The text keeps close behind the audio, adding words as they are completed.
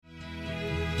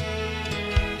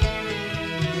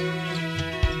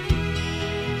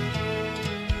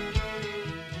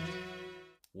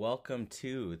welcome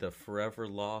to the Forever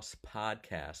Lost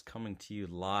podcast, coming to you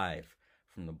live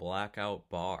from the Blackout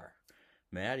Bar.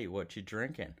 Maddie, what you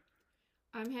drinking?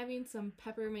 I'm having some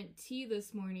peppermint tea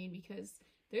this morning because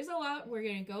there's a lot we're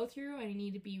going to go through and I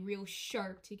need to be real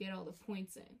sharp to get all the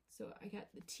points in. So I got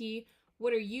the tea.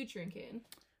 What are you drinking?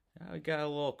 We got a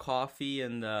little coffee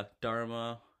in the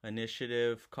Dharma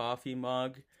Initiative coffee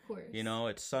mug. Of course. You know,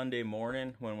 it's Sunday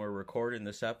morning when we're recording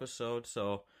this episode,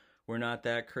 so we're not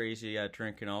that crazy at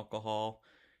drinking alcohol,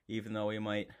 even though we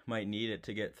might need it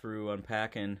to get through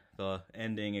unpacking the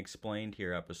ending explained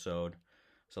here episode.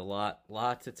 It's a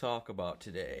lot to talk about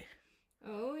today.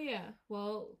 Oh yeah.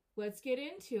 Well, let's get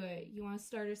into it. You want to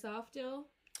start us off, Dill?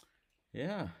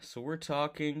 Yeah, so we're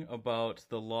talking about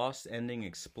the Lost ending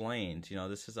explained. You know,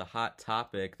 this is a hot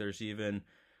topic. There's even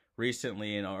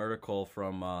recently an article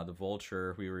from The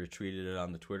Vulture. We retweeted it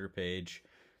on the Twitter page,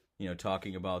 you know,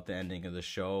 talking about the ending of the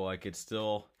show. Like, it's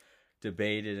still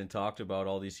debated and talked about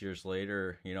all these years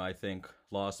later. You know, I think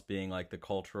Lost being like the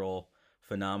cultural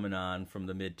phenomenon from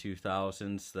the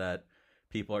mid-2000s that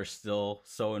people are still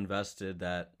so invested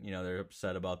that, you know, they're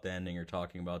upset about the ending or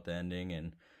talking about the ending,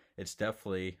 and it's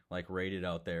definitely like rated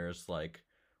out there as like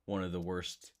one of the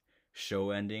worst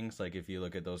show endings. Like, if you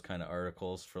look at those kind of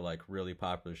articles for like really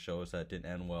popular shows that didn't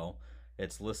end well,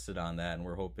 it's listed on that, and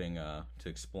we're hoping to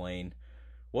explain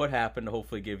what happened to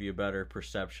hopefully give you a better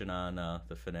perception on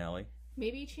the finale.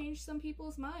 Maybe change some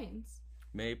people's minds.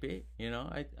 Maybe, you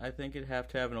know, I think it'd have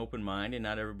to have an open mind, and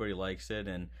not everybody likes it.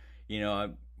 And, you know,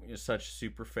 I'm such a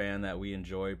super fan that we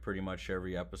enjoy pretty much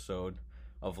every episode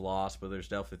of Lost, but there's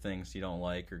definitely things you don't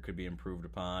like or could be improved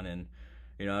upon. And,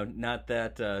 you know, I'm not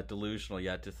that delusional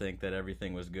yet to think that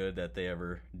everything was good that they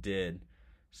ever did.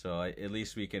 So at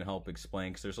least we can help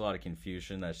explain, because there's a lot of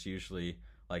confusion. That's usually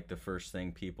like the first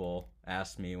thing people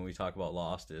ask me when we talk about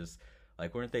Lost is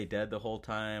like, weren't they dead the whole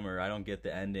time? Or I don't get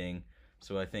the ending.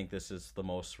 So I think this is the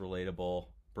most relatable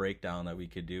breakdown that we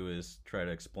could do, is try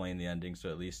to explain the ending so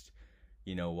at least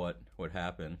you know what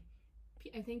happened.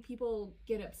 I think people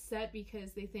get upset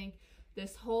because they think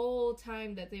this whole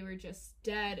time that they were just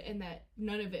dead and that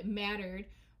none of it mattered.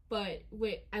 But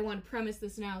wait, I want to premise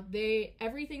this now.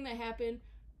 Everything that happened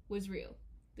was real.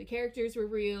 The characters were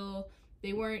real.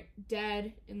 They weren't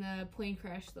dead in the plane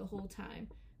crash the whole time.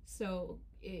 So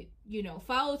it, you know,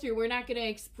 follow through. We're not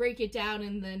gonna break it down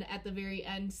and then at the very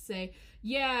end say,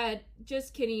 yeah,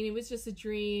 just kidding, it was just a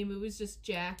dream, it was just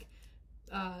Jack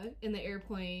in the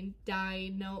airplane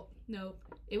dying. Nope.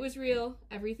 It was real.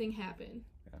 Everything happened.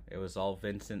 Yeah, it was all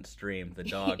Vincent's dream. The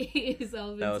dog. It is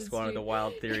all Vincent's that was one dream. of the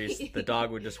wild theories. The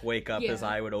dog would just wake up, his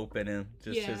eye would open, and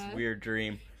just his weird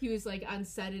dream. He was like on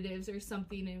sedatives or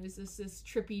something, and it was just this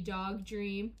trippy dog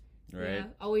dream. Right. Yeah,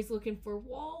 always looking for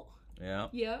Walt. Yeah.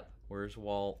 Yep. Where's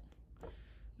Walt? Yeah.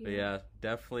 But yeah,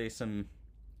 definitely some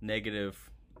negative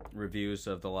reviews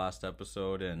of the last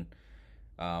episode, and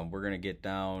we're going to get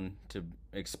down to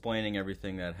explaining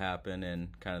everything that happened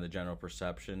and kind of the general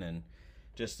perception. And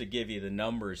just to give you the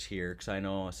numbers here, because I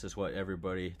know this is what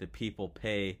the people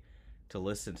pay to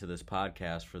listen to this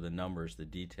podcast, for the numbers, the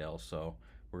details. So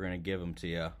we're going to give them to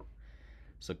you.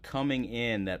 So coming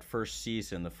in that first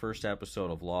season, the first episode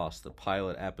of Lost, the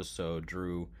pilot episode,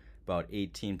 drew about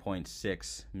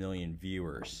 18.6 million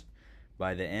viewers.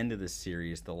 By the end of the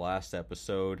series, the last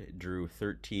episode drew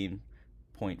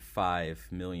 13.5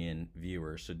 million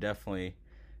viewers. So definitely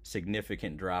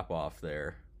significant drop off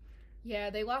there.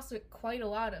 Yeah, they lost quite a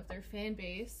lot of their fan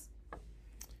base.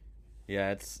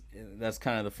 Yeah, that's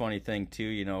kind of the funny thing too,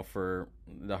 you know, for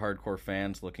the hardcore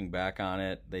fans looking back on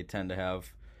it, they tend to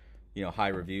have, you know, high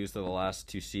reviews of the last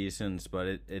two seasons, but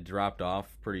it dropped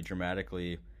off pretty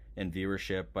dramatically in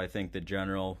viewership. I think the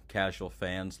general casual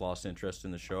fans lost interest in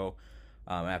the show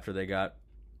after they got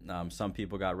some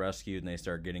people got rescued and they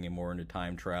started getting more into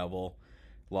time travel.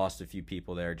 Lost a few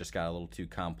people there, just got a little too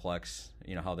complex,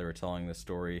 you know, how they were telling the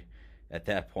story at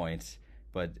that point.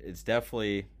 But it's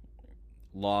definitely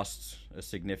lost a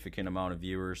significant amount of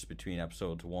viewers between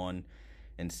episodes 1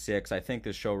 and 6. I think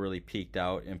the show really peaked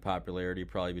out in popularity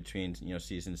probably between, you know,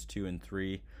 seasons 2 and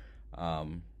 3.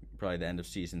 Probably the end of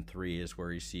season 3 is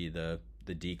where you see the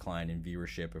decline in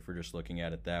viewership, if we're just looking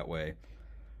at it that way.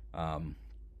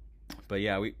 But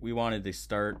yeah, we wanted to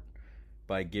start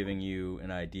by giving you an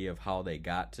idea of how they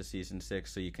got to season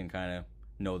 6, so you can kind of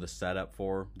know the setup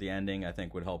for the ending. I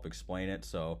think would help explain it.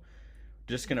 So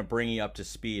just going to bring you up to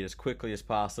speed as quickly as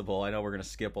possible. I know we're going to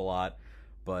skip a lot,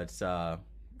 but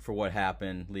for what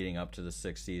happened leading up to the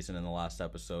 6th season in the last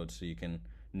episode, so you can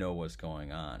know what's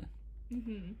going on.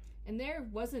 Mm-hmm. And there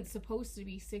wasn't supposed to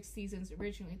be 6 seasons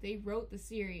originally. They wrote the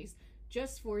series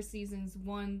just for seasons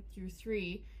 1 through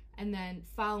 3, and then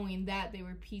following that they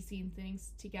were piecing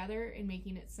things together and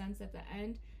making it sense at the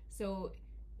end. So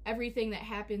everything that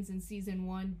happens in season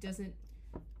 1 doesn't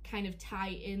kind of tie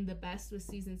in the best with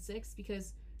season 6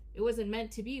 because it wasn't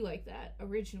meant to be like that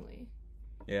originally.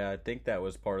 Yeah, I think that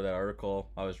was part of that article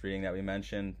I was reading that we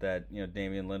mentioned that,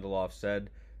 Damien Lindelof said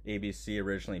ABC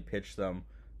originally pitched them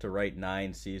to write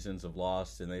 9 seasons of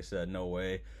Lost, and they said no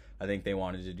way. I think they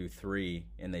wanted to do 3,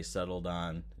 and they settled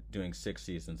on doing 6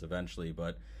 seasons eventually.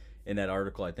 But in that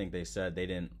article, I think they said they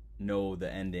didn't know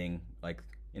the ending like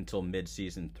until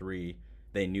mid-season 3.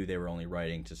 They knew they were only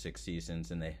writing to 6 seasons,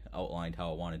 and they outlined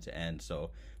how it wanted to end. So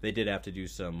they did have to do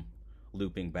some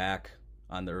looping back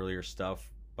on the earlier stuff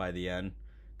by the end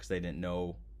because they didn't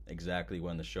know exactly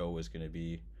when the show was going to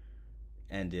be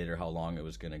ended or how long it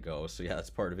was going to go. So yeah, that's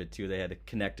part of it too. They had to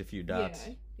connect a few dots.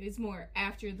 Yeah, it was more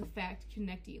after the fact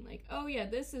connecting, like, oh yeah,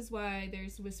 this is why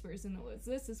there's whispers in the woods,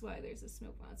 this is why there's a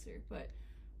smoke monster. But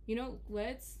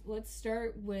let's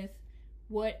start with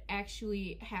what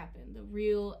actually happened, the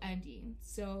real ending.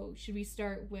 So should we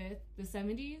start with the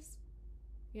 70s?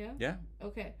 Yeah.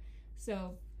 Okay,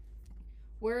 so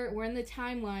we're in the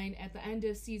timeline at the end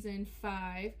of season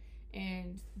 5,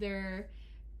 and they're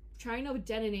trying to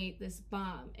detonate this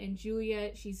bomb, and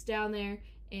Juliet, she's down there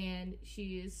and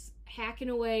she's hacking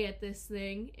away at this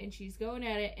thing, and she's going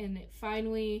at it, and it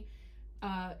finally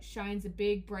shines a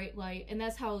big bright light, and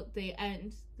that's how they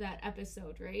end that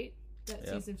episode, right? That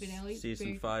season finale,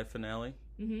 season 5 finale.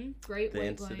 Great white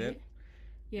incident. light.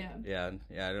 Yeah.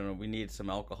 I don't know. We need some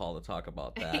alcohol to talk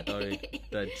about that.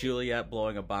 The Juliet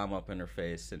blowing a bomb up in her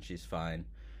face, and she's fine.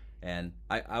 And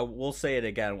I will say it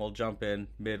again. We'll jump in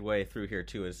midway through here,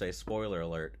 too, and say spoiler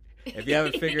alert. If you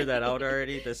haven't figured that out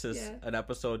already, this is an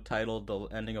episode titled The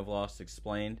Ending of Lost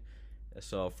Explained.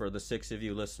 So for the 6 of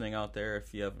you listening out there,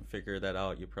 if you haven't figured that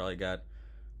out, you probably got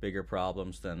bigger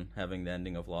problems than having the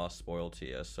ending of Lost spoiled to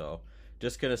you. So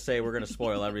just going to say we're going to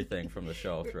spoil everything from the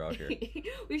show throughout here.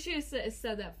 We should have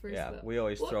said that first. Yeah, though. we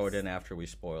always throw it in after we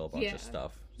spoil a bunch of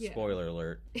stuff. Yeah. Spoiler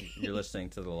alert. You're listening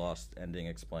to The Lost Ending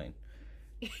Explained.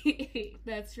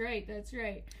 That's right.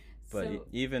 But so,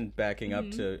 even backing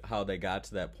up to how they got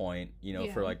to that point,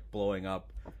 for like blowing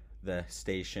up the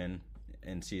station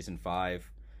in season 5,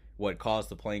 what caused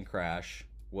the plane crash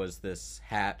was this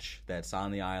hatch that's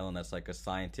on the island that's like a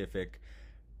scientific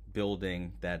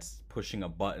building that's pushing a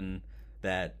button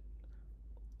that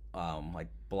like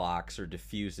blocks or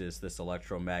diffuses this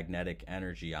electromagnetic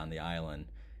energy on the island.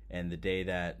 And the day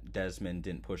that Desmond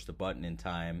didn't push the button in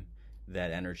time,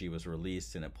 that energy was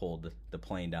released and it pulled the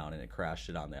plane down and it crashed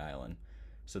it on the island.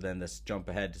 So then this jump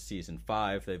ahead to season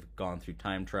 5, they've gone through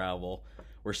time travel.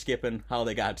 We're skipping how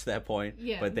they got to that point,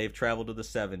 but they've traveled to the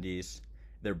 70s.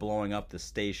 They're blowing up the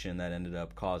station that ended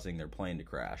up causing their plane to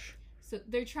crash. So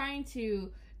they're trying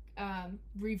to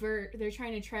revert. They're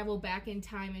trying to travel back in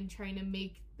time and trying to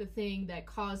make the thing that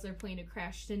caused their plane to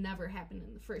crash to never happen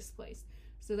in the first place.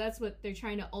 So that's what they're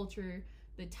trying to alter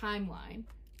the timeline.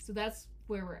 So that's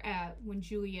where we're at when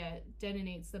Juliet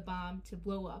detonates the bomb to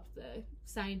blow up the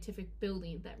scientific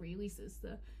building that releases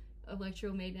the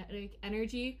electromagnetic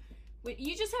energy.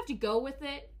 You just have to go with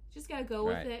it. Just gotta go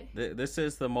with it. This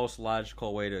is the most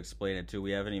logical way to explain it too.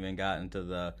 We haven't even gotten to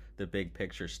the big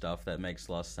picture stuff that makes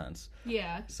less sense.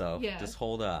 Yeah. So just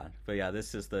hold on. But yeah,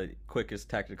 this is the quickest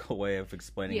technical way of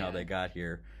explaining how they got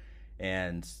here.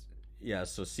 And yeah,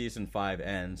 so season 5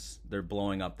 ends. They're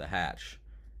blowing up the hatch,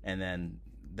 and then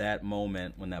that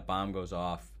moment when that bomb goes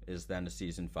off is then to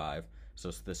season 5. So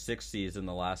it's the 6th season,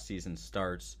 the last season,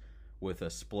 starts with a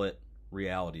split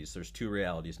realities. There's 2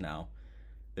 realities now.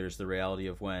 There's the reality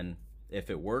of when, if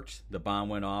it worked, the bomb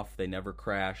went off, they never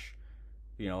crash.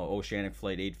 Oceanic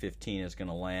Flight 815 is going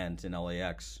to land in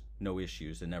LAX, no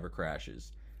issues, it never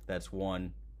crashes. That's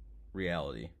one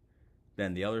reality.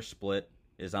 Then the other split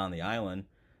is on the island.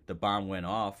 The bomb went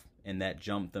off, and that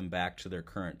jumped them back to their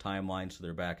current timeline, so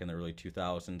they're back in the early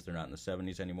 2000s. They're not in the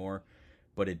 70s anymore.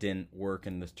 But it didn't work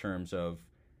in the terms of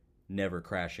never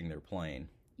crashing their plane.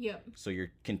 Yep. So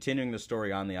you're continuing the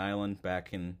story on the island back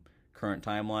in current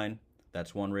timeline.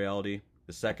 That's one reality.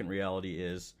 The second reality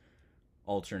is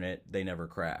alternate. They never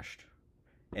crashed.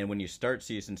 And when you start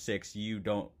season 6, you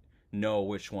don't know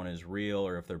which one is real,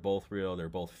 or if they're both real, they're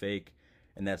both fake.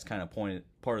 And that's kind of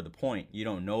part of the point. You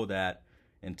don't know that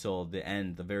until the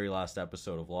end, the very last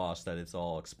episode of Lost, that it's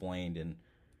all explained and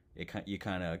you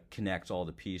kind of connect all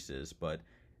the pieces. But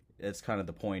it's kind of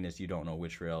the point, is you don't know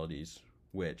which reality's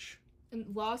which. And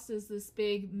Lost is this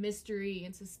big mystery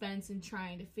and suspense and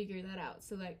trying to figure that out.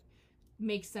 So that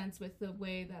makes sense with the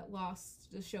way that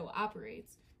Lost, the show,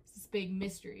 operates. It's this big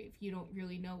mystery if you don't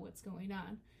really know what's going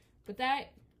on. But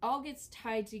that all gets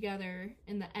tied together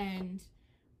in the end.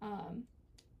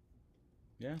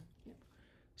 Yeah.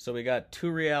 So we got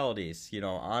two realities,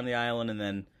 on the island, and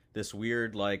then this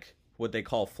weird, like, what they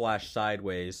call flash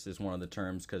sideways is one of the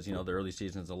terms, because, the early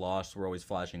seasons of Lost were always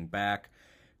flashing back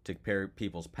to compare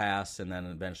people's pasts, and then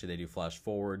eventually they do flash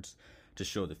forwards to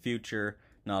show the future.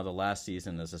 Now the last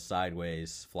season is a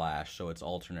sideways flash, so it's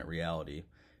alternate reality.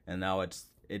 And now it's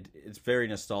very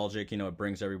nostalgic, it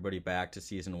brings everybody back to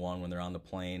season 1 when they're on the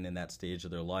plane in that stage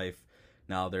of their life.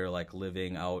 Now they're, like,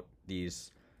 living out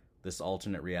this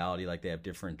alternate reality, like they have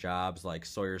different jobs, like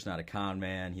Sawyer's not a con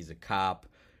man, he's a cop.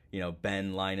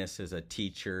 Ben Linus is a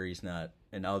teacher, he's not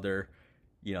an other.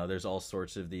 There's all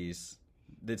sorts of these.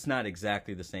 It's not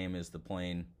exactly the same as the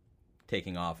plane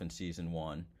taking off in season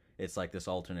 1. It's like this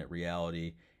alternate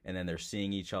reality, and then they're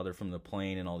seeing each other from the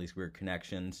plane and all these weird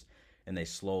connections, and they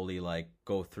slowly, like,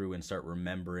 go through and start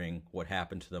remembering what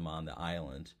happened to them on the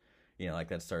island. Like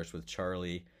that starts with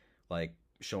Charlie, like,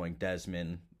 showing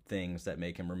Desmond things that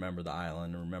make him remember the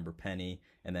island and remember Penny,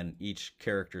 and then each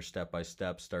character step by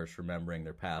step starts remembering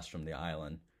their past from the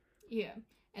island. Yeah,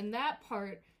 and that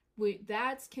part,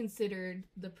 that's considered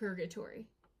the purgatory.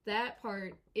 That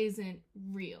part isn't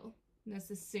real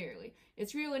necessarily.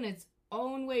 It's real in its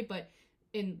own way, but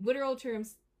in literal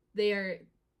terms, they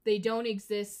don't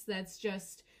exist. That's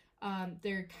just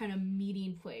their kind of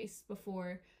meeting place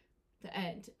before the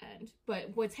end.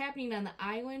 But what's happening on the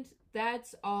island,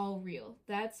 that's all real.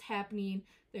 That's happening.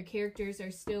 Their characters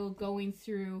are still going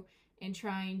through and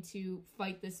trying to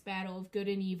fight this battle of good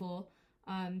and evil.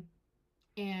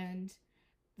 And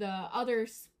the other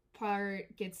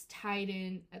part gets tied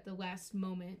in at the last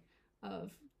moment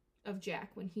of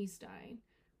Jack when he's dying.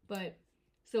 But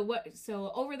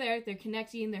so over there they're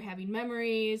connecting, they're having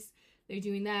memories, they're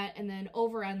doing that, and then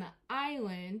over on the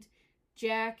island,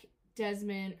 Jack,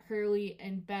 Desmond, Hurley,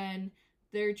 and Ben,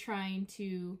 they're trying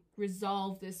to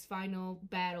resolve this final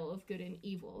battle of good and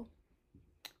evil.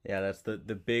 Yeah, that's the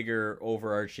bigger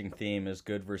overarching theme is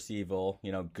good versus evil.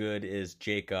 Good is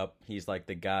Jacob. He's like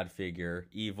the god figure.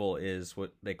 Evil is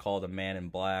what they call the man in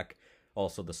black.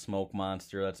 Also the smoke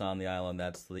monster that's on the island.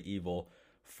 That's the evil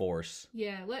force.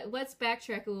 Yeah, let's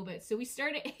backtrack a little bit. So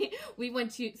we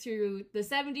went through the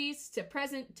 70s to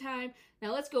present time.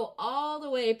 Now let's go all the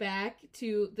way back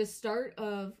to the start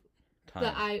of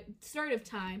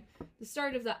time. The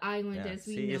start of the island as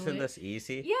we know isn't it. This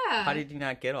easy? Yeah. How did you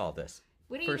not get all this?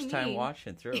 What do you First time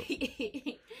watching through.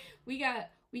 we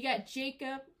got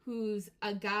Jacob, who's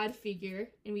a god figure,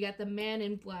 and we got the man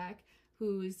in black,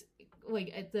 who's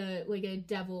like a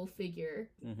devil figure.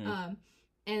 Mm-hmm.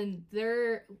 And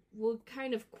we'll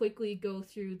kind of quickly go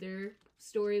through their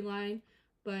storyline,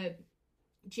 but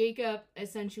Jacob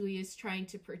essentially is trying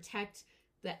to protect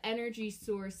the energy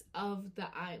source of the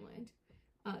island.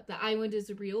 The island is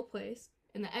a real place,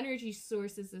 and the energy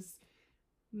source is this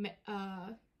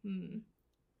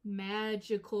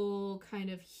magical kind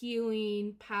of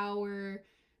healing power.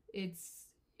 It's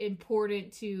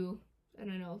important to, I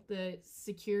don't know, the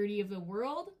security of the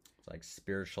world. It's like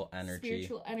spiritual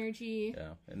energy.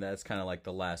 Yeah, and that's kind of like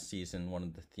the last season. One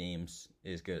of the themes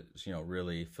is good,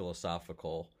 really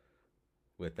philosophical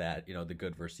with that. The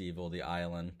good versus evil, the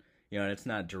island. And it's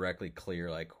not directly clear,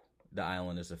 like, the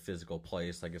island is a physical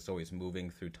place. Like, it's always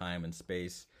moving through time and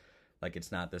space. Like,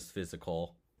 it's not this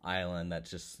physical island that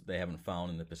just they haven't found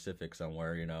in the Pacific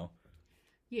somewhere,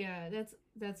 Yeah,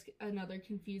 that's another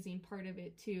confusing part of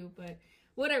it, too. But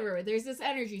whatever, there's this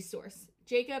energy source.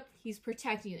 Jacob, he's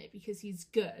protecting it because he's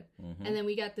good. Mm-hmm. And then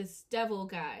we got this devil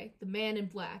guy, the man in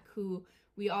black, who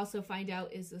we also find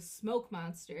out is a smoke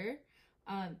monster.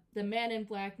 The man in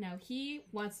black, now he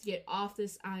wants to get off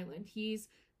this island. He's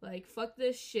like, fuck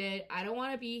this shit. I don't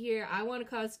want to be here. I want to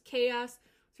cause chaos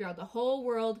throughout the whole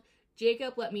world.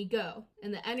 Jacob, let me go.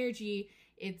 And the energy,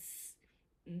 it's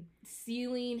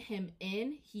sealing him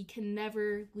in. He can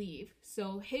never leave.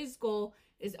 So his goal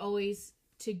is always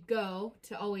to go,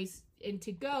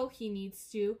 he needs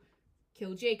to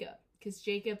kill Jacob. Because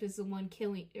Jacob is the one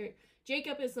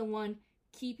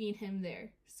keeping him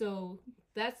there. So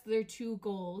that's their two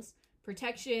goals: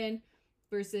 protection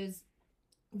versus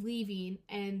leaving.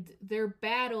 And their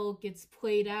battle gets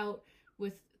played out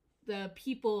with the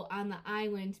people on the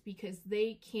island because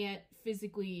they can't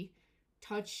physically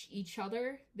touch each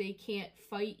other. They can't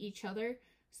fight each other.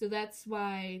 So that's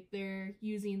why they're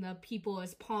using the people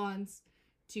as pawns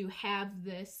to have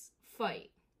this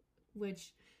fight,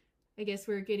 which I guess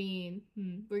we're getting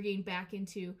back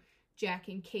into Jack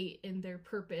and Kate and their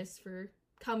purpose for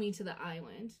coming to the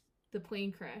island. The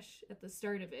plane crash at the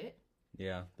start of it.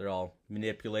 Yeah, they're all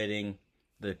manipulating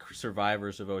the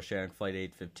survivors of Oceanic Flight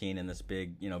 815 in this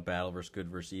big, battle versus good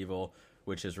versus evil,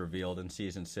 which is revealed in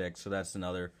season 6. So that's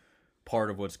another part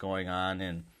of what's going on.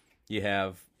 And you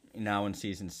have now in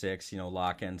season 6,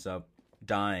 Locke ends up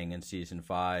dying in season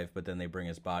 5, but then they bring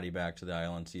his body back to the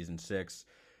island. Season 6,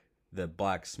 the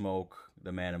Black Smoke,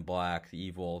 the Man in Black, the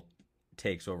evil,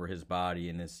 takes over his body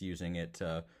and is using it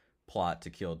to plot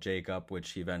to kill Jacob,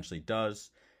 which he eventually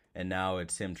does. And now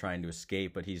it's him trying to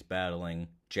escape, but he's battling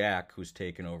Jack, who's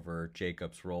taken over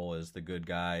Jacob's role as the good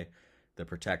guy, the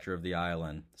protector of the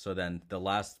island. So then the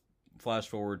last flash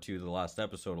forward to the last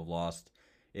episode of Lost,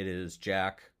 it is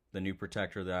Jack, the new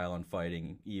protector of the island,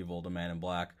 fighting evil, the Man in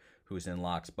Black, who's in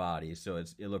Locke's body. So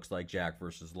it looks like Jack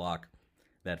versus Locke,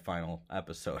 that final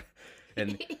episode.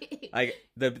 And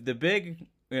the big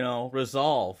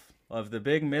resolve of the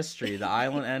big mystery, the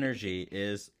island energy,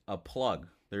 is a plug.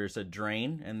 There's a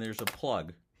drain and there's a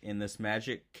plug in this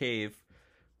magic cave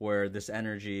where this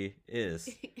energy is.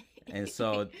 And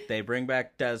so they bring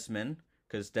back Desmond,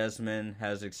 because Desmond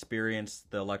has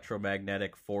experienced the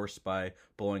electromagnetic force by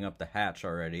blowing up the hatch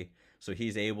already. So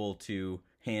he's able to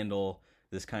handle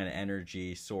this kind of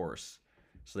energy source.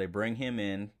 So they bring him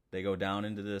in. They go down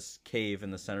into this cave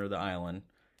in the center of the island.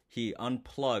 He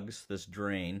unplugs this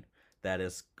drain that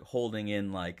is holding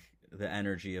in like the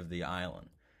energy of the island.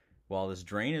 While this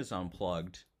drain is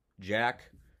unplugged,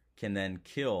 Jack can then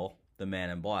kill the Man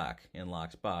in Black in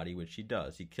Locke's body, which he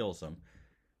does. He kills him.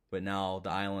 But now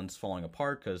the island's falling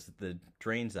apart because the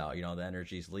drain's out. The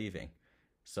energy's leaving.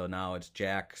 So now it's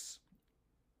Jack's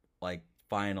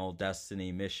final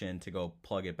destiny mission to go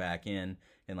plug it back in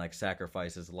and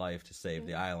sacrifice his life to save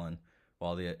the island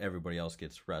while everybody else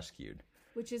gets rescued.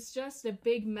 Which is just a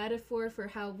big metaphor for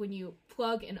how when you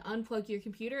plug and unplug your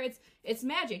computer, it's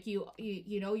magic. You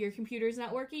your computer's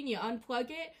not working, you unplug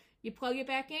it, you plug it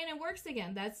back in, it works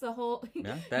again. That's the whole.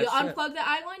 Yeah, you unplug the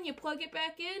island, you plug it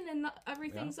back in, and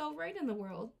everything's all right in the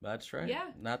world. That's right. Yeah.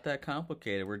 Not that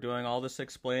complicated. We're doing all this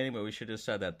explaining, but we should have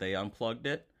said that they unplugged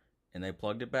it and they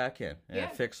plugged it back in, and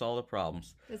it fixed all the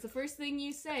problems. That's the first thing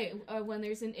you say when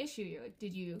there's an issue. You're like,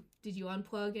 did you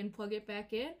unplug and plug it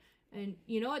back in? And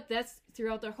you know what? That's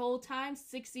throughout the whole time,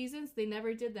 6 seasons, they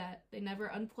never did that. They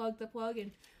never unplugged the plug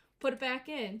and put it back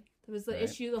in. That was the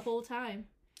issue the whole time.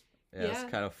 Yeah, it's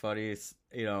kind of funny. It's,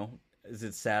 is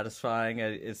it satisfying?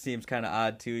 It seems kind of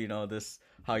odd too, this,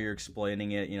 how you're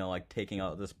explaining it, like taking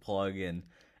out this plug and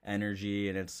energy,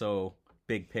 and it's so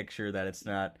big picture that it's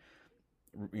not,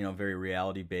 very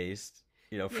reality based,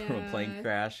 from a plane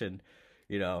crash. And,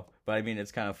 but I mean,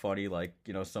 it's kind of funny,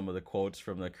 some of the quotes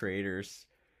from the creators,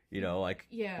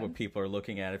 what people are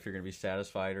looking at, if you're going to be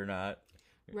satisfied or not.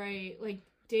 Right. Like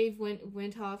Dave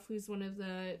Windhoff, who's one of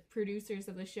the producers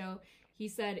of the show, he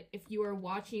said, if you are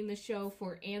watching the show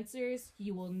for answers,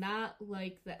 you will not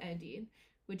like the ending,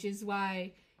 which is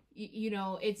why,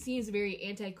 it seems very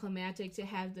anticlimactic to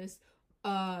have this,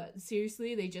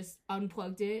 seriously, they just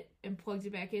unplugged it and plugged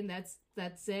it back in.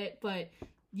 That's it. But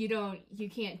you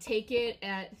can't take it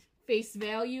at face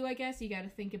value, I guess. You got to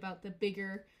think about the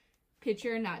bigger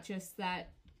picture, not just that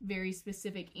very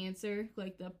specific answer.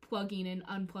 Like the plugging and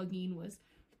unplugging was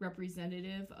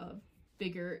representative of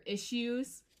bigger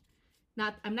issues.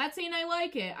 I'm not saying I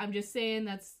like it. I'm just saying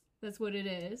that's what it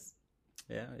is.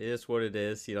 Yeah, it is what it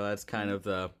is. That's kind of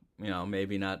the,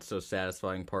 maybe not so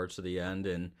satisfying parts of the end.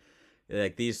 And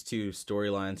these two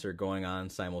storylines are going on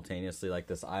simultaneously, like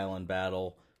this island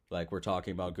battle, like we're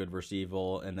talking about good versus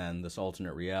evil, and then this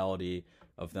alternate reality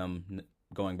of them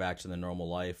going back to the normal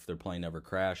life. Their plane never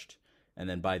crashed. And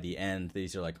then by the end,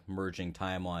 these are like merging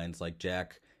timelines, like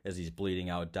Jack, as he's bleeding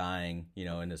out, dying,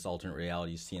 in this alternate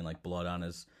reality, he's seeing like blood on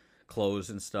his clothes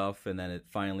and stuff. And then it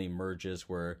finally merges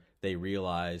where they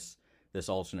realize this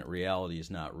alternate reality is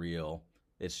not real.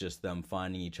 It's just them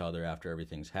finding each other after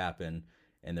everything's happened.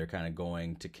 And they're kind of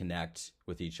going to connect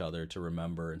with each other, to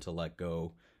remember and to let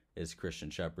go, as Christian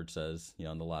Shepherd says,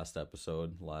 in the last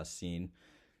episode, last scene.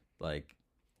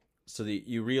 So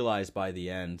you realize by the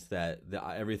end that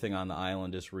everything on the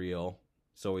island is real.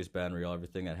 It's always been real.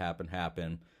 Everything that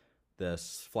happened.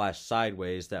 This flash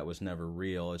sideways, that was never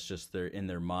real. It's just they're in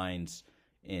their minds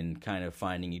in kind of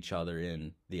finding each other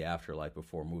in the afterlife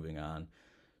before moving on.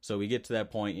 So we get to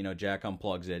that point, Jack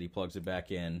unplugs it. He plugs it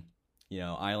back in.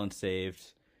 Island saved.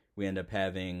 We end up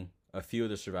having a few of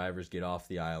the survivors get off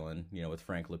the island, with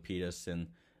Frank Lapidus in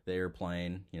the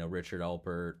airplane, Richard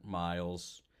Alpert,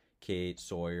 Miles, Kate,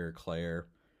 Sawyer, Claire.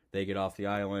 They get off the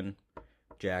island.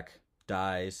 Jack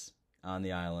dies on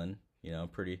the island,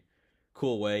 pretty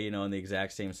cool way, in the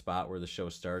exact same spot where the show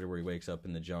started, where he wakes up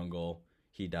in the jungle.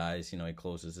 He dies, he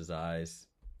closes his eyes.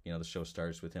 The show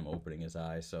starts with him opening his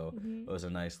eyes. So it was a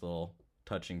nice little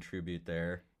touching tribute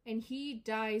there. And he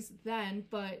dies then,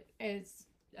 but as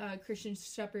Christian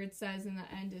Shepherd says in the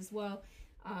end as well,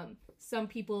 some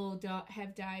people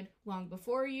have died long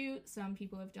before you, some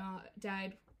people have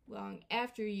died long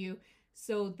after you.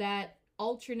 So that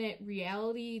alternate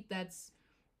reality,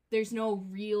 there's no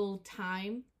real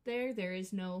time there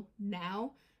is no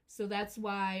now. So that's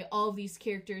why all of these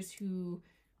characters who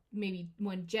maybe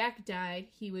when Jack died,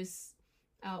 he was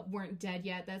weren't dead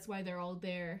yet. That's why they're all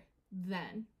there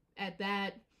then. At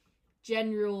that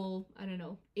general, I don't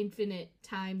know, infinite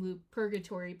time loop,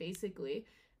 purgatory, basically,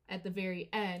 at the very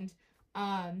end,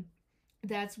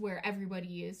 that's where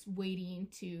everybody is waiting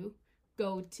to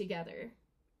go together,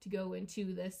 to go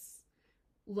into this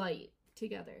light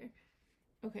together.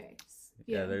 Okay.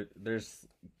 Yeah, there's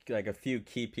like a few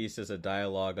key pieces of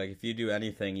dialogue. Like if you do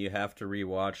anything, you have to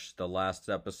rewatch the last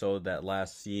episode, that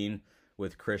last scene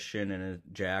with Christian and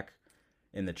Jack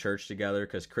in the church together,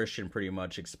 because Christian pretty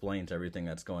much explains everything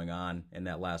that's going on in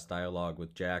that last dialogue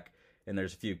with Jack. And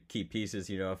there's a few key pieces,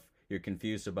 you know, if you're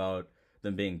confused about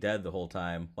them being dead the whole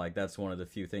time, like that's one of the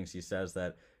few things he says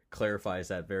that clarifies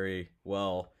that very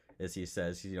well, is he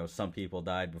says, you know, some people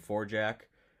died before Jack,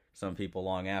 some people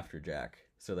long after Jack.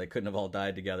 So they couldn't have all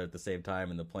died together at the same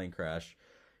time in the plane crash,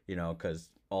 you know,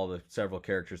 because all the several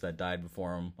characters that died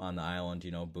before him on the island, you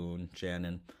know, Boone,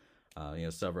 Shannon, you know,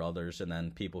 several others, and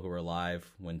then people who were alive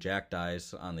when Jack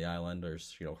dies on the island.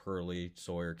 There's, you know, Hurley,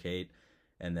 Sawyer, Kate,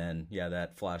 and then, yeah,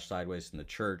 that flash sideways in the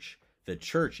church. The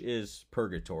church is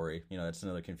purgatory. You know, that's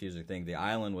another confusing thing. The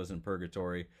island was in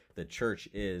purgatory. The church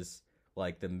is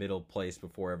like the middle place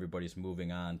before everybody's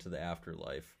moving on to the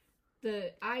afterlife.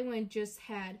 The island just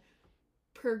had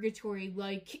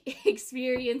purgatory-like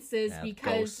experiences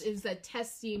because it was a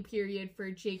testing period for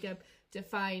Jacob to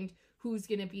find who's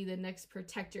going to be the next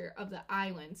protector of the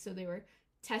island. So they were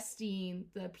testing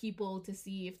the people to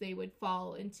see if they would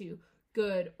fall into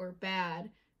good or bad.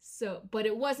 So, but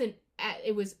it was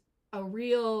a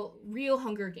real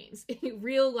Hunger Games,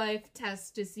 real life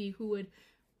test to see who would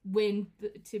win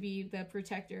to be the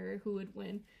protector, who would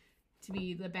win to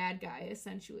be the bad guy,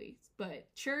 essentially.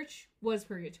 But church was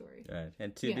purgatory. Right.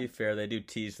 And to be fair, they do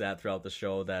tease that throughout the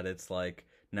show, that it's like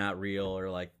not real, or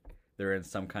like they're in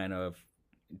some kind of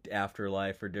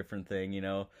afterlife or different thing, you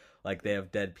know, like they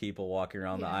have dead people walking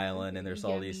around the island, and there's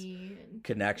all these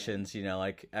connections, you know,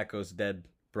 like Echo's dead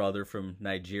brother from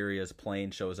Nigeria's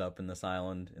plane shows up in this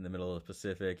island in the middle of the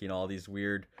Pacific, you know, all these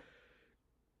weird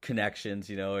connections,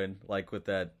 you know, and like with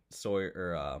that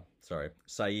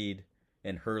Saeed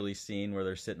and Hurley scene where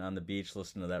they're sitting on the beach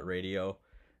listening to that radio,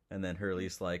 and then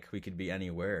Hurley's like, we could be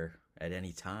anywhere at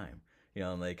any time, you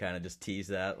know, and they kind of just tease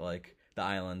that, like the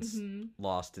island's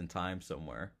lost in time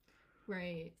somewhere.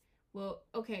 Right. Well,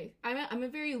 okay, I'm a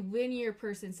very linear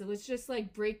person, so let's just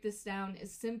like break this down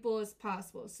as simple as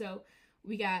possible. So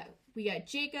we got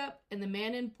Jacob and the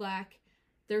Man in Black.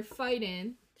 They're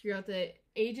fighting throughout the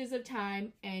ages of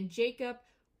time, and Jacob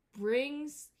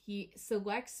he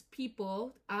selects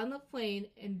people on the plane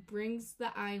and brings the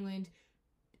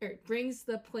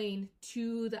plane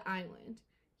to the island.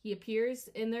 He appears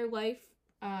in their life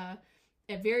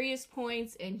at various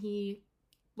points, and he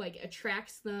like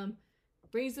attracts them,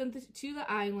 brings them to the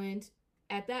island.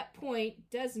 At that point,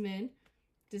 Desmond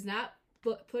does not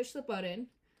push the button.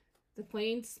 The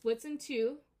plane splits in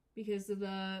two because of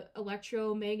the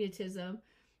electromagnetism,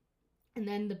 and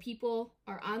then the people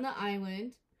are on the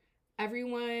island.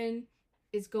 Everyone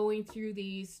is going through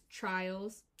these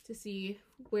trials to see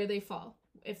where they fall,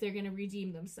 if they're going to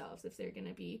redeem themselves, if they're going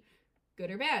to be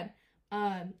good or bad,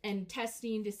 and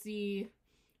testing to see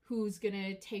who's going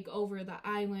to take over the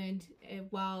island,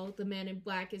 while the Man in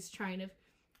Black is trying to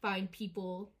find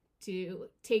people to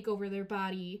take over their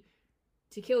body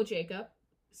to kill Jacob.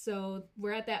 So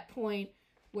we're at that point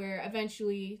where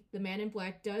eventually the Man in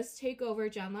Black does take over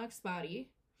John Locke's body.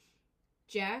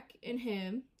 Jack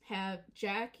and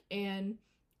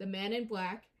the Man in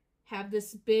Black have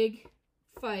this big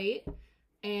fight,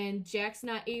 and Jack's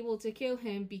not able to kill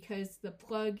him because the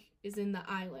plug is in the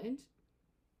island.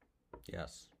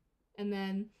 Yes. And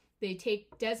then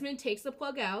Desmond takes the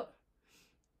plug out.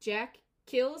 Jack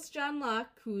kills John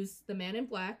Locke, who's the Man in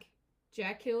Black.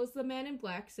 Jack kills the Man in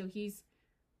Black, so he's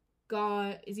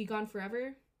gone. Is he gone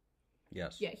forever?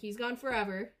 Yes. Yeah, he's gone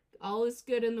forever. All is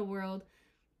good in the world.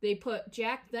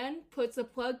 Jack then puts a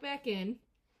plug back in,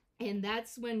 and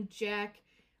that's when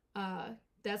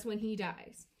that's when he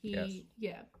dies. He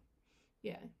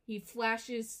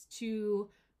flashes to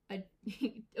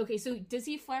okay, so does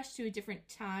he flash to a different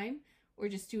time or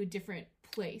just to a different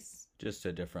place? Just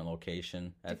a different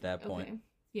location at that point. Okay.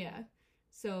 Yeah.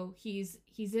 So he's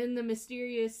in the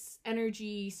mysterious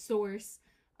energy source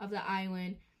of the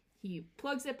island. He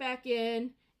plugs it back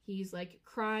in. He's like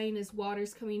crying as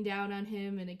water's coming down on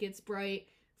him and it gets bright.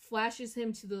 Flashes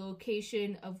him to the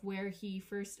location of where he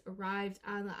first arrived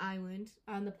on the island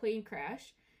on the plane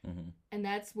crash. Mm-hmm. And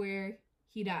that's where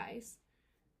he dies.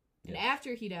 And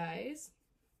after he dies,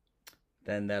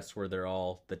 then that's where the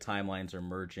timelines are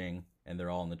merging and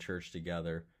they're all in the church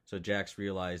together. So Jack's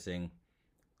realizing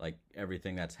like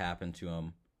everything that's happened to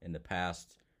him in the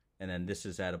past. And then this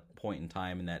is at a point in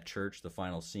time in that church. The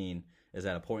final scene is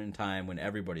at a point in time when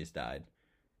everybody's died.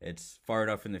 It's far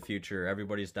enough in the future.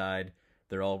 Everybody's died.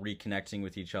 They're all reconnecting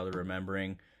with each other,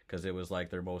 remembering, because it was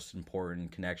like their most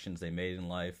important connections they made in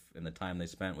life and the time they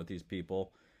spent with these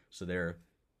people. So they're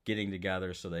getting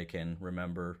together so they can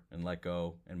remember and let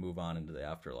go and move on into the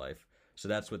afterlife. So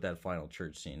that's what that final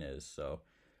church scene is. So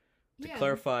to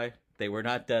clarify, they were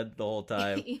not dead the whole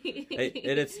time.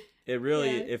 It really,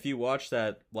 if you watch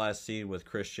that last scene with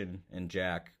Christian and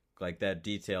Jack, like that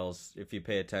details, if you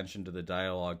pay attention to the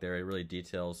dialogue there, it really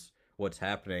details what's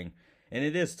happening. And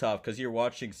it is tough because you're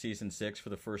watching season 6 for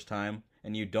the first time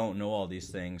and you don't know all these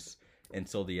things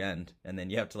until the end. And then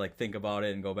you have to like think about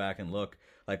it and go back and look.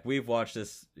 Like we've watched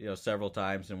this, several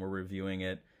times and we're reviewing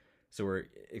it. So we're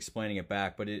explaining it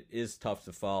back, but it is tough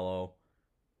to follow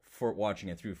for watching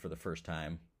it through for the first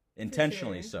time.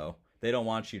 Intentionally so. They don't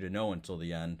want you to know until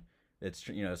the end. It's,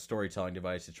 a storytelling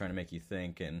device is trying to make you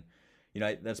think. And,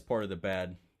 that's part of the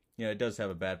bad, it does have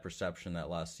a bad perception that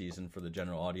last season for the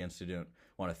general audience who didn't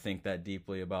want to think that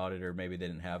deeply about it, or maybe they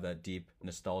didn't have that deep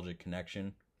nostalgic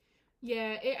connection.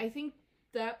 Yeah, I think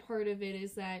that part of it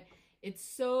is that it's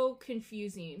so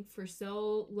confusing for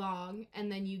so long,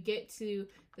 and then you get to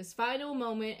this final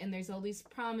moment and there's all these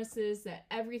promises that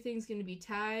everything's going to be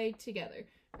tied together.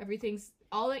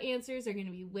 All the answers are going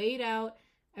to be laid out.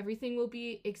 Everything will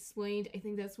be explained. I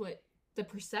think that's what the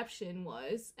perception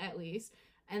was, at least.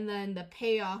 And then the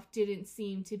payoff didn't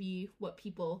seem to be what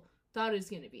people thought it was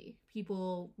going to be.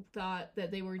 People thought that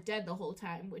they were dead the whole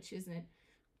time, which isn't,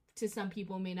 to some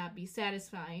people, may not be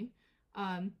satisfying.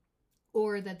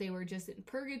 Or that they were just in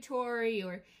purgatory,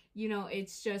 or,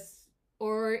 it's just,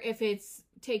 or if it's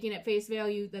taken at face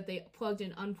value that they plugged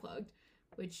and unplugged,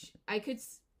 which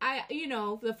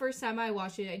the first time I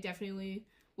watched it, I definitely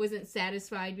wasn't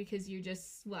satisfied because you're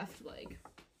just left like,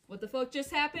 what the fuck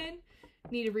just happened?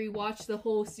 Need to rewatch the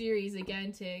whole series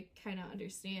again to kind of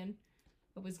understand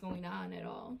what was going on at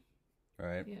all.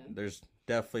 Right. Yeah. There's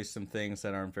definitely some things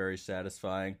that aren't very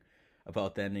satisfying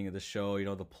about the ending of the show.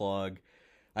 The plug.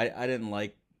 I didn't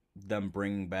like them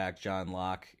bringing back John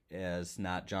Locke as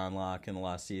not John Locke in the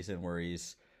last season, where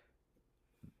he's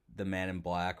the man in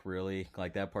black, really.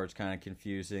 Like, that part's kind of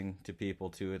confusing to people,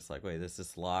 too. It's like, wait, is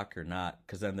this Locke or not?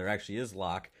 Because then there actually is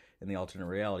Locke in the alternate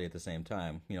reality at the same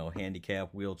time.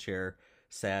 Handicap, wheelchair,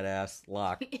 sad-ass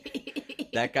Locke.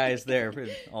 That guy is there for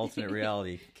alternate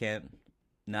reality. Can't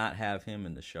not have him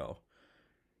in the show.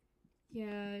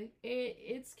 Yeah,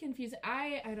 it's confusing.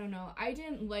 I don't know. I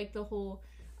didn't like the whole,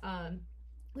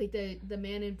 like the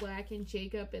man in black and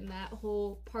Jacob and that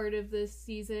whole part of this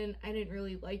season. I didn't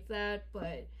really like that,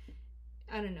 but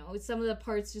I don't know. Some of the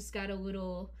parts just got a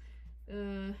little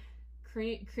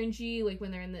cringy, like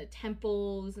when they're in the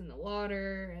temples and the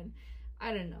water, and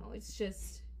I don't know. It's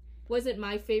just wasn't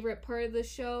my favorite part of the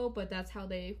show, but that's how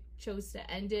they chose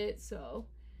to end it. So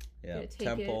yeah,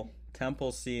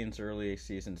 temple scenes early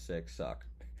season 6 suck.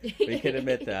 We can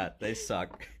admit that they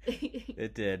suck.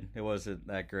 It did. It wasn't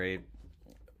that great.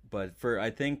 But I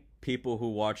think people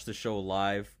who watch the show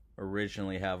live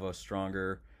originally have a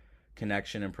stronger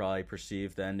connection and probably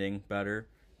perceive the ending better,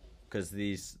 because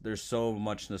there's so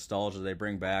much nostalgia. They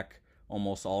bring back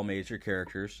almost all major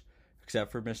characters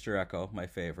except for Mr. Echo, my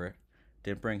favorite.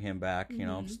 Didn't bring him back. Mm-hmm.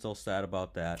 I'm still sad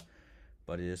about that,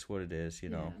 but it is what it is.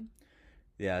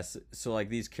 Yeah, so like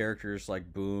these characters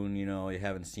like Boone, you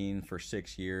haven't seen for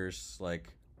 6 years. Like,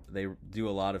 they do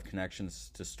a lot of connections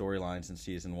to storylines in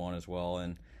season 1 as well,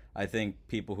 and I think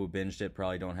people who binged it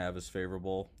probably don't have as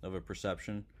favorable of a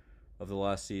perception of the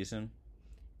last season.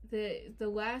 The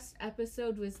last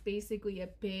episode was basically a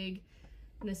big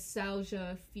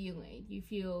nostalgia feeling. You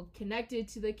feel connected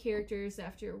to the characters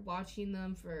after watching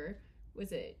them for,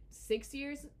 was it 6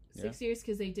 years? 6 years,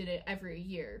 because they did it every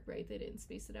year, right? They didn't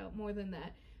space it out more than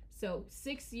that. So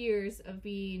 6 years of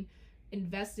being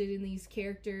invested in these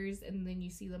characters, and then you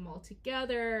see them all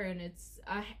together, and it's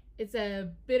a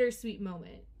bittersweet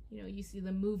moment. You see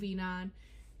them moving on,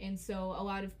 and so a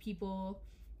lot of people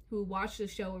who watch the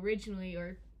show originally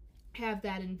or have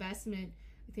that investment,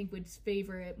 I think, would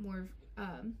favor it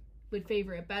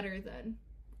better than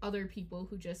other people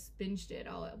who just binged it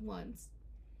all at once.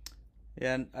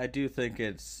 Yeah, and I do think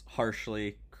it's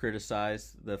harshly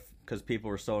criticized because people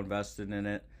were so invested in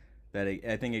it that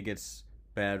I think it gets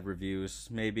bad reviews.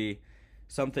 Maybe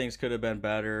some things could have been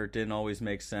better, didn't always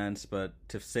make sense, but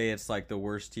to say it's like the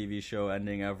worst TV show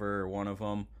ending ever, or one of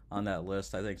them on that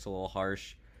list, I think it's a little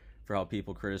harsh for how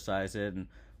people criticize it. And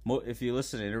if you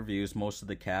listen to interviews, most of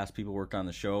the cast, people worked on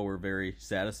the show, were very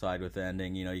satisfied with the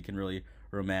ending. You know, you can really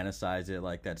romanticize it,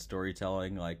 like that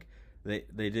storytelling. Like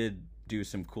they did do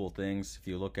some cool things if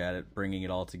you look at it, bringing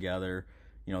it all together.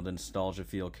 You know, the nostalgia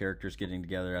feel, characters getting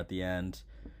together at the end.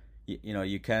 You know,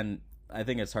 you can. I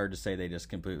think it's hard to say they just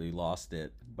completely lost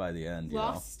it by the end.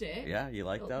 Lost it. Yeah, you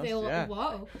like those? Yeah.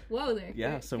 Whoa there.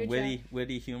 Yeah, some good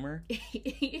witty humor.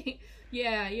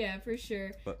 yeah, for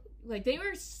sure. But like they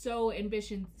were so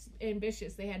ambitious.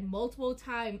 They had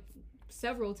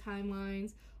several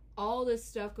timelines, all this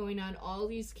stuff going on, all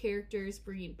these characters,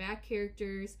 bringing back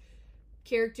characters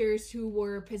who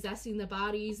were possessing the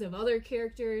bodies of other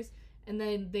characters, and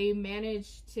then they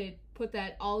managed to put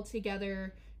that all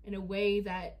together in a way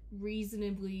that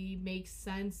reasonably makes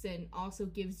sense and also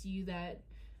gives you that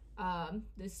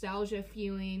nostalgia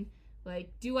feeling. Like,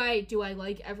 do I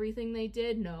like everything they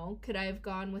did? No. Could I have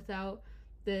gone without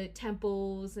the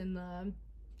temples and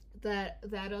that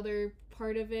other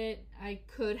part of it? I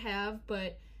could have,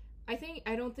 but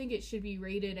I don't think it should be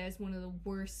rated as one of the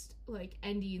worst like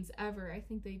endings ever. I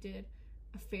think they did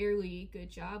a fairly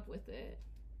good job with it.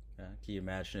 Can you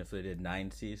imagine if they did 9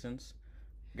 seasons?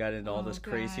 Got into all this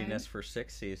craziness for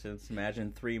 6 seasons.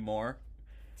 Imagine 3 more.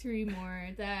 3 more.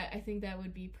 That I think that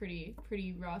would be pretty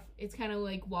rough. It's kind of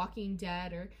like Walking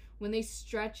Dead, or when they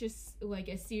stretch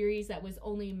a series that was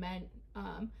only meant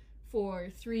for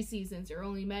 3 seasons or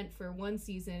only meant for 1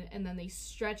 season, and then they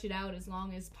stretch it out as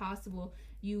long as possible.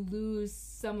 You lose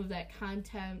some of that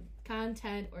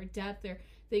content or depth, or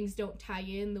things don't tie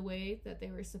in the way that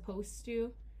they were supposed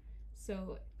to.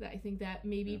 So I think that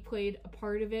maybe played a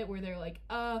part of it, where they're like,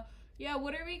 yeah,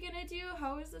 what are we gonna do?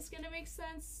 How is this gonna make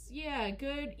sense? Yeah,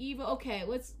 good, evil. Okay,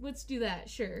 let's do that.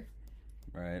 Sure.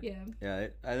 Right. Yeah.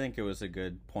 I think it was a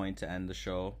good point to end the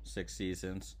show. 6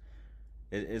 seasons.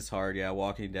 It is hard. Yeah,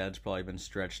 Walking Dead's probably been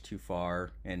stretched too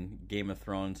far, and Game of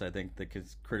Thrones, I think the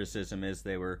criticism is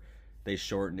they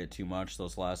shortened it too much.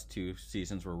 Those last 2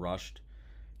 seasons were rushed.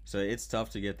 So it's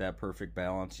tough to get that perfect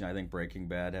balance. You know, I think Breaking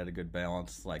Bad had a good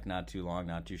balance, like not too long,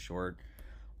 not too short.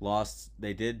 Lost,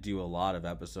 they did do a lot of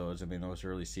episodes. I mean, those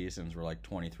early seasons were like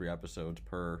 23 episodes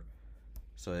per.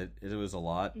 So it was a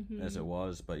lot as it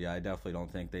was. But yeah, I definitely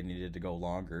don't think they needed to go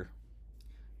longer.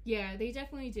 Yeah, they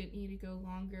definitely didn't need to go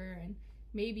longer. And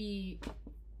maybe,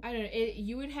 I don't know,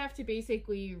 you would have to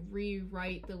basically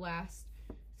rewrite the last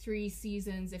 3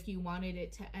 seasons if you wanted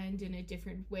it to end in a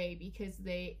different way, because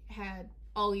they had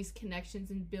all these connections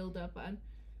and build up on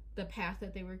the path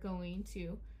that they were going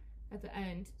to at the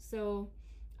end. So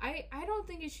I don't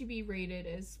think it should be rated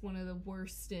as one of the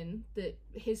worst in the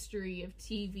history of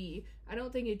TV. I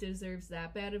don't think it deserves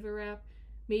that bad of a rap.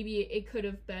 Maybe it could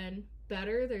have been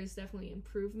better. There's definitely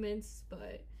improvements,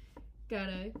 but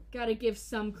gotta give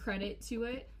some credit to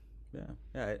it.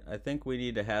 Yeah. I think we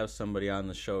need to have somebody on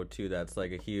the show too that's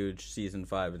like a huge season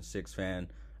 5 and 6 fan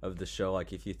of the show,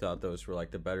 like if you thought those were like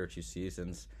the better 2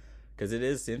 seasons, because it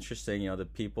is interesting. You know, the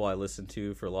people I listen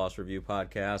to for Lost Review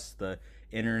podcasts, the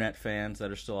internet fans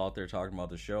that are still out there talking about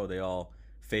the show, they all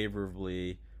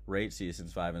favorably rate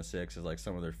seasons 5 and 6 as like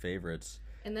some of their favorites,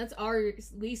 and that's our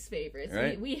least favorites.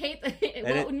 Right? We hate the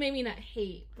well, maybe not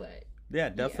hate, but yeah,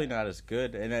 definitely not as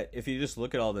good. And if you just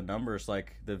look at all the numbers,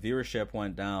 like the viewership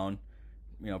went down,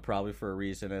 you know, probably for a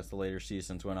reason as the later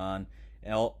seasons went on.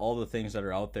 And all the things that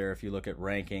are out there, if you look at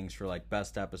rankings for like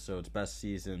best episodes, best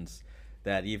seasons,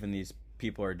 that even these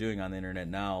people are doing on the internet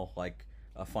now, like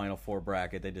a Final Four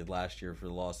bracket they did last year for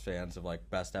the Lost fans of like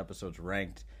best episodes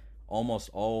ranked,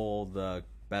 almost all the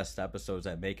best episodes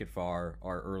that make it far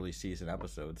are early season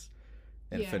episodes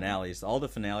and finales. All the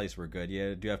finales were good. Yeah,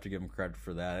 I do have to give them credit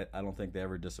for that. I don't think they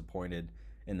ever disappointed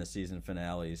in the season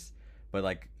finales. But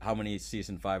like, how many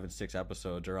season 5 and 6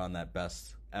 episodes are on that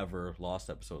best ever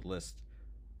Lost episode list?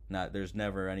 There's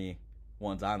never any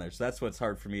ones on there. So that's what's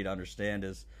hard for me to understand,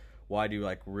 is why do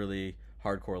like really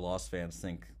hardcore Lost fans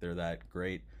think they're that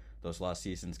great, those last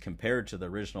seasons, compared to the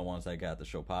original ones that got the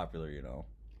show popular, you know,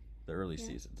 the early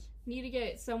seasons. Need to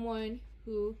get someone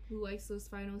who likes those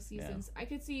final seasons. I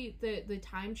could see the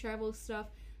time travel stuff.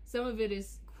 Some of it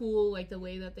is cool, like the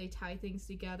way that they tie things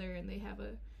together, and they have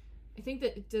I think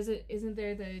that isn't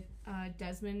there the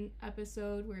Desmond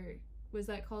episode, where was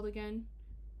that called again?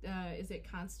 Is it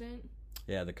Constant?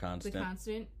 Yeah, the Constant. The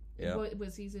Constant. Yeah.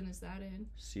 What season is that in?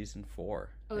 Season 4.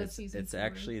 Oh, that's season 4. It's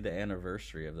actually the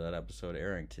anniversary of that episode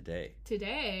airing today.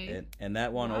 Today? And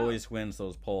that one always wins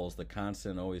those polls. The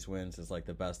Constant always wins as like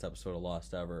the best episode of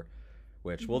Lost ever,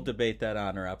 which we'll debate that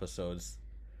on our episodes.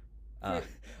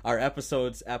 Our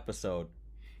episode.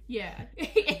 Yeah.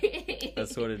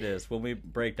 That's what it is. When we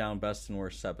break down best and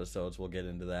worst episodes, we'll get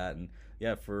into that. And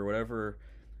yeah, for whatever,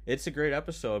 it's a great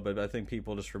episode, but I think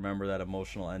people just remember that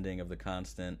emotional ending of The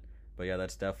Constant. But yeah,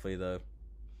 that's definitely the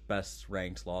best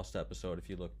ranked Lost episode if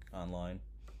you look online.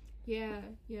 Yeah.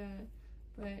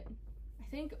 But I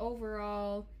think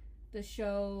overall, the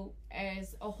show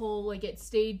as a whole, like, it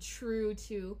stayed true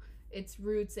to its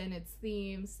roots and its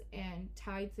themes and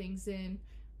tied things in,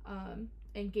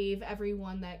 and gave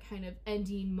everyone that kind of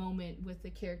ending moment with the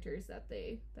characters that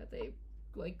they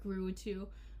like grew to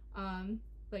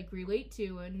like relate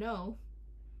to and know.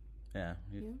 Yeah,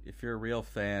 if you're a real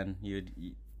fan, you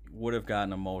would have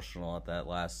gotten emotional at that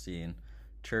last scene,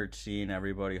 church scene,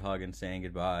 everybody hugging, saying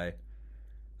goodbye.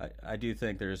 I do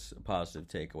think there's a positive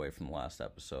takeaway from the last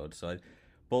episode. So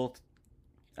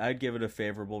I'd give it a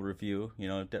favorable review. You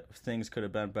know, things could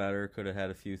have been better, could have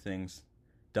had a few things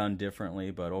done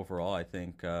differently, but overall I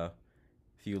think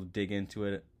if you dig into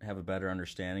it, have a better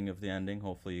understanding of the ending,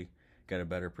 hopefully you get a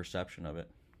better perception of it.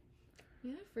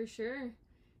 Yeah, for sure.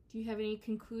 Do you have any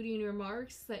concluding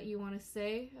remarks that you want to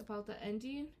say about the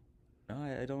ending? No,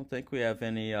 I don't think we have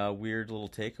any weird little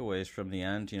takeaways from the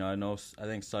end. You know, I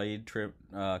think Saeed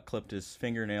clipped his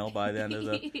fingernail by the end of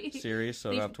the series, so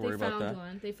I don't have to worry about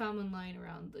that. They found one lying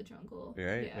around the jungle.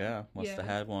 Right, yeah. Must have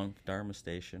had one at Dharma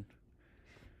Station.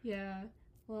 Yeah.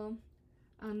 Well,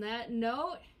 on that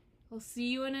note, I'll see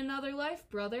you in another life,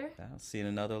 brother. Yeah, I'll see you in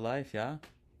another life, yeah.